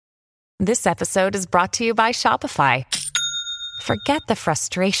This episode is brought to you by Shopify. Forget the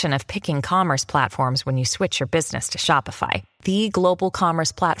frustration of picking commerce platforms when you switch your business to Shopify, the global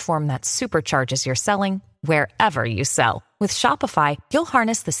commerce platform that supercharges your selling wherever you sell. With Shopify, you'll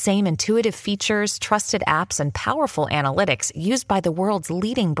harness the same intuitive features, trusted apps, and powerful analytics used by the world's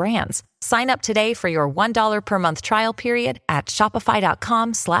leading brands. Sign up today for your $1 per month trial period at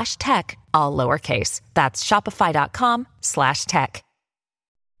shopify.com/tech, all lowercase. That's shopify.com/tech.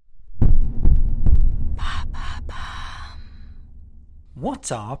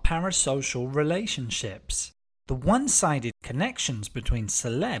 What are parasocial relationships? The one-sided connections between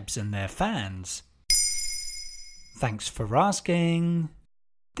celebs and their fans. Thanks for asking.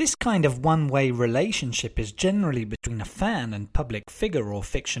 This kind of one-way relationship is generally between a fan and public figure or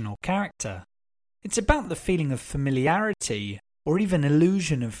fictional character. It's about the feeling of familiarity or even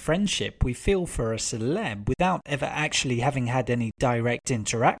illusion of friendship we feel for a celeb without ever actually having had any direct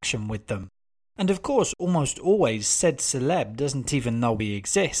interaction with them. And of course, almost always said celeb doesn't even know we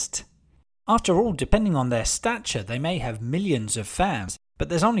exist. After all, depending on their stature, they may have millions of fans, but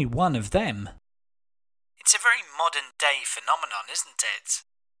there's only one of them. It's a very modern-day phenomenon, isn't it?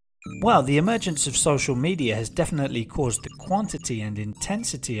 Well, the emergence of social media has definitely caused the quantity and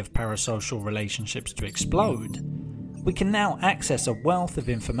intensity of parasocial relationships to explode. We can now access a wealth of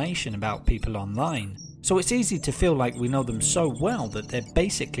information about people online, so it's easy to feel like we know them so well that they're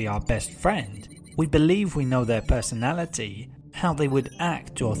basically our best friend. We believe we know their personality, how they would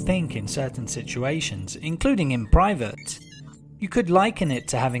act or think in certain situations, including in private. You could liken it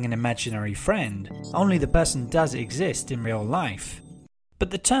to having an imaginary friend, only the person does exist in real life.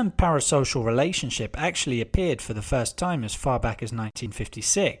 But the term parasocial relationship actually appeared for the first time as far back as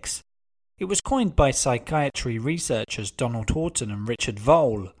 1956. It was coined by psychiatry researchers Donald Horton and Richard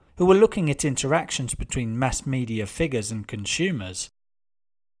Vole, who were looking at interactions between mass media figures and consumers.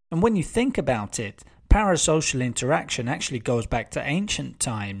 And when you think about it, parasocial interaction actually goes back to ancient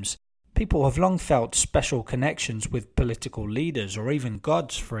times. People have long felt special connections with political leaders or even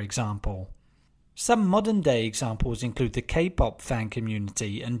gods, for example. Some modern-day examples include the K-pop fan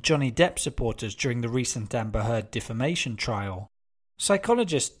community and Johnny Depp supporters during the recent Amber Heard defamation trial.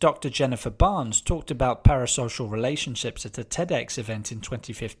 Psychologist Dr. Jennifer Barnes talked about parasocial relationships at a TEDx event in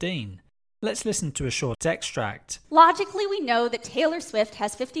 2015. Let's listen to a short extract. Logically, we know that Taylor Swift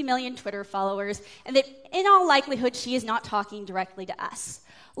has 50 million Twitter followers and that in all likelihood she is not talking directly to us.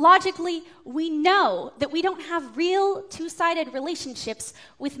 Logically, we know that we don't have real two-sided relationships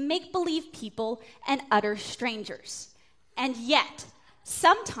with make-believe people and utter strangers. And yet,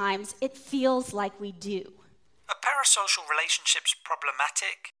 sometimes it feels like we do. Are parasocial relationships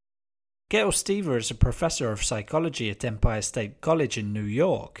problematic? Gail Stever is a professor of psychology at Empire State College in New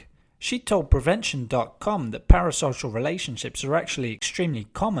York. She told Prevention.com that parasocial relationships are actually extremely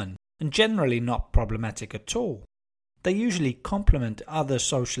common and generally not problematic at all. They usually complement other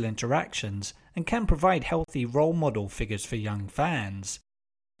social interactions and can provide healthy role model figures for young fans.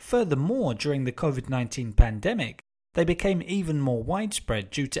 Furthermore, during the COVID-19 pandemic, they became even more widespread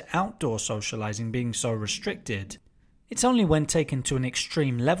due to outdoor socializing being so restricted. It's only when taken to an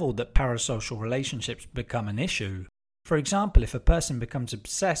extreme level that parasocial relationships become an issue. For example, if a person becomes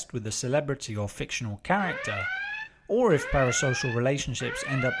obsessed with a celebrity or fictional character, or if parasocial relationships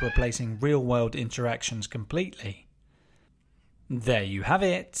end up replacing real-world interactions completely. There you have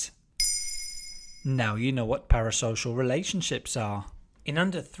it. Now you know what parasocial relationships are. In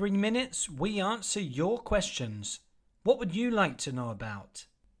under 3 minutes, we answer your questions. What would you like to know about?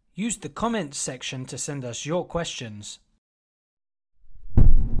 Use the comments section to send us your questions.